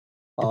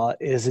It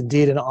is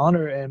indeed an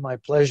honor and my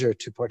pleasure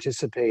to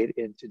participate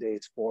in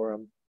today's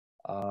forum.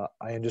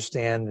 I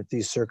understand that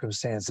these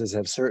circumstances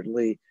have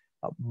certainly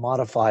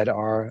modified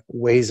our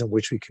ways in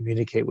which we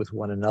communicate with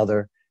one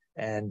another,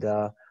 and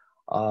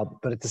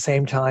but at the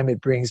same time,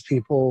 it brings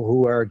people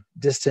who are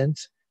distant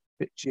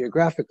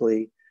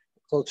geographically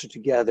closer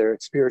together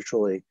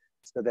spiritually,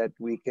 so that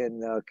we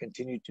can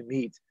continue to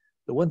meet.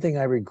 The one thing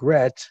I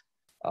regret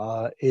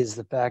is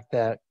the fact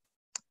that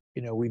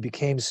we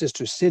became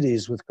sister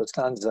cities with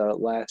Constanța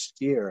last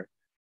year,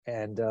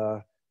 and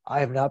I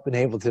have not been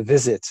able to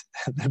visit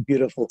the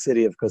beautiful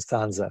city of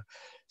Constanța.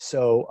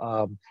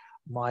 So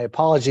my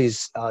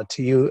apologies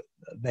to you,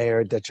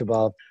 Mayor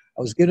Decebal.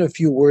 I was given a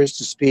few words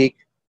to speak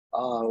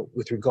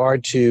with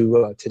regard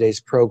to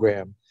today's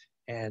program,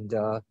 and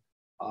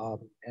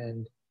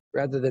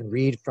rather than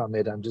read from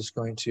it, I'm just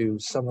going to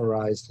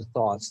summarize the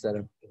thoughts that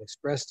have been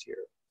expressed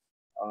here.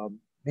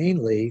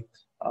 Mainly,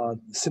 the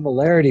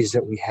similarities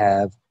that we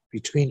have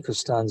between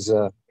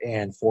Constanța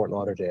and Fort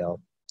Lauderdale,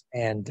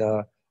 and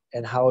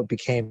how it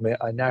became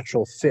a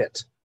natural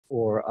fit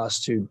for us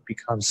to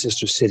become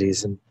sister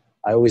cities. And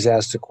I always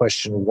ask the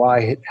question,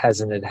 why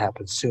hasn't it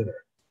happened sooner?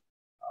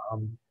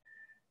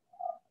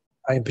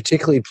 I am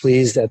particularly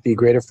pleased that the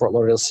Greater Fort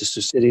Lauderdale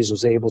Sister Cities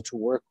was able to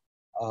work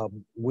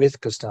with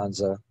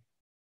Constanța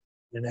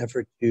in an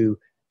effort to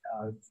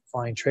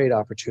find trade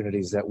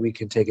opportunities that we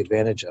can take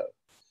advantage of.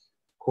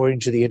 According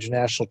to the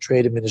International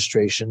Trade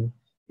Administration,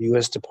 the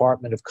U.S.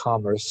 Department of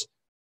Commerce,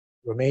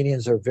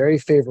 Romanians are very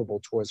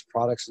favorable towards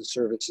products and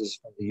services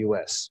from the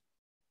U.S.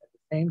 At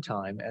the same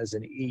time, as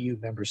an EU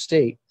member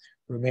state,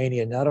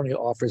 Romania not only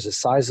offers a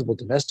sizable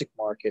domestic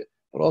market,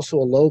 but also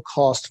a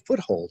low-cost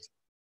foothold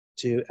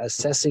to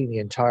assessing the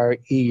entire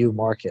EU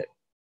market.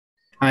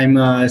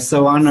 I'm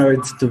so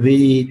honored to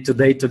be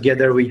today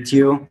together with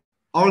you.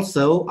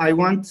 Also, I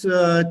want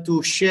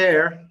to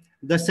share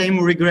the same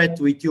regret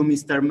with you,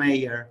 Mr.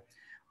 Mayor.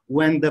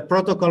 When the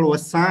protocol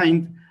was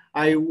signed,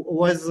 I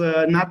was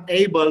not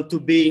able to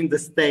be in the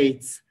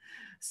States.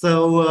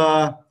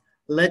 So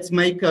let's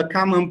make a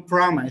common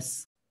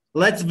promise.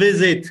 Let's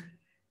visit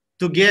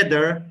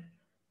together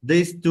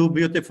these two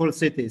beautiful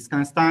cities,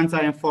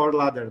 Constanța and Fort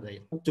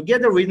Lauderdale.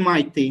 Together with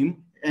my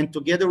team and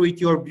together with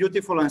your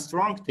beautiful and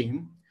strong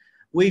team,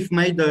 we've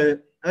made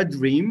a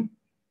dream.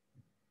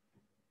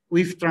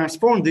 We've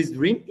transformed this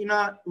dream in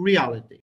a reality.